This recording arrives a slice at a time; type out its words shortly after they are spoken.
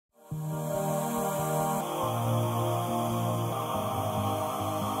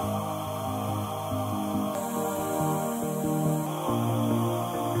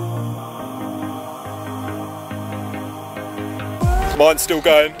Mine's still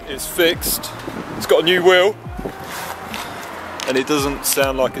going, it's fixed. It's got a new wheel. And it doesn't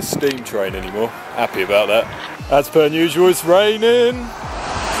sound like a steam train anymore. Happy about that. As per usual, it's raining.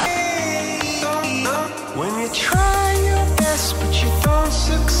 When you try your best but you don't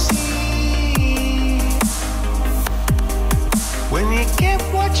succeed. When you get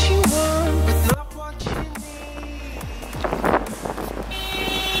what you want but not what you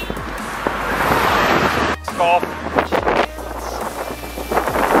need. Stop.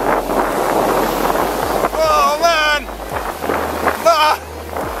 Oh man! Ah!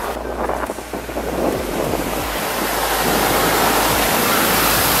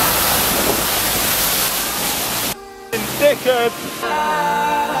 Dickhead!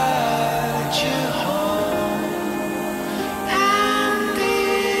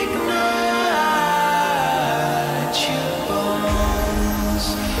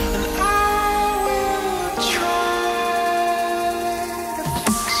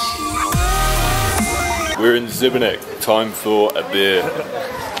 We're in Zibenek, time for a beer.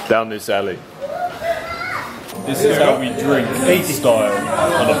 Down this alley. This is how we drink style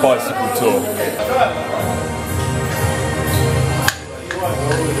on a bicycle tour.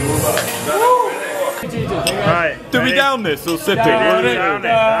 Right. Do we down this or sip it?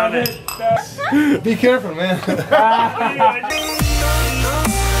 Down it. Be careful, man.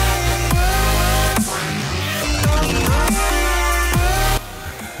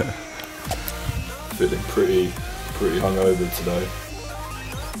 Feeling pretty hungover today.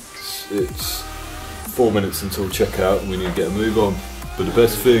 It's 4 minutes until checkout and we need to get a move on. But the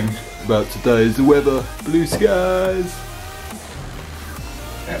best thing about today is the weather. Blue skies.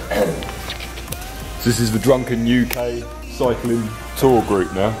 So this is the drunken UK cycling tour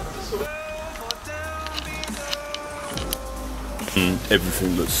group now.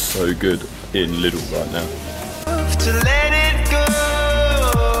 Everything looks so good in Lidl right now. To let it go.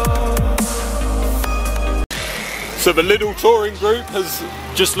 So the Lidl touring group has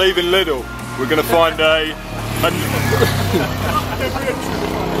just leaving Lidl. We're going to find a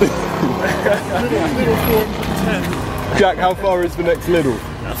Jack, how far is the next Lidl?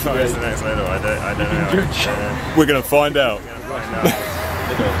 How far is the next Lidl? I don't know. We're going to find out.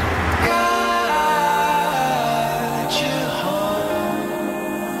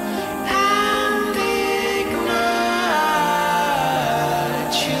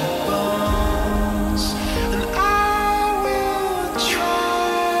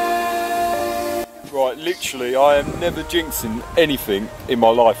 Right, literally, I am never jinxing anything in my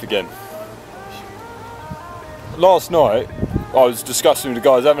life again. Last night, I was discussing with the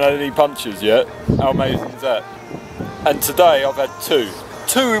guys, I haven't had any punches yet. How amazing is that? And today, I've had two.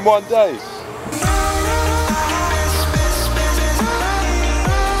 Two in one day.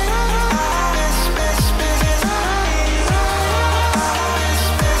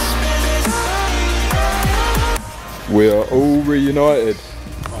 We are all reunited.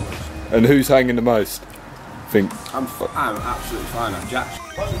 And who's hanging the most? Think. I'm absolutely fine. Jack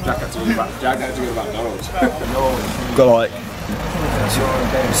had to go back. Jack had to go back McDonald's. Got like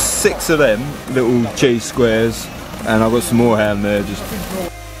 6 of them little cheese squares, and I've got some more ham there. Just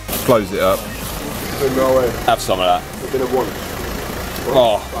close it up. No way. Have some of that. A bit of one.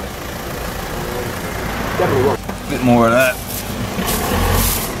 Oh, Definitely one. bit more of that.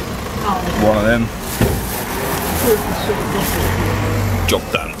 One of them. Job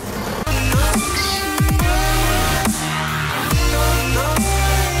done.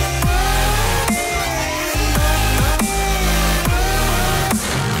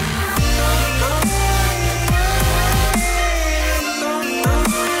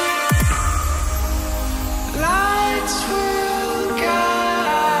 Lights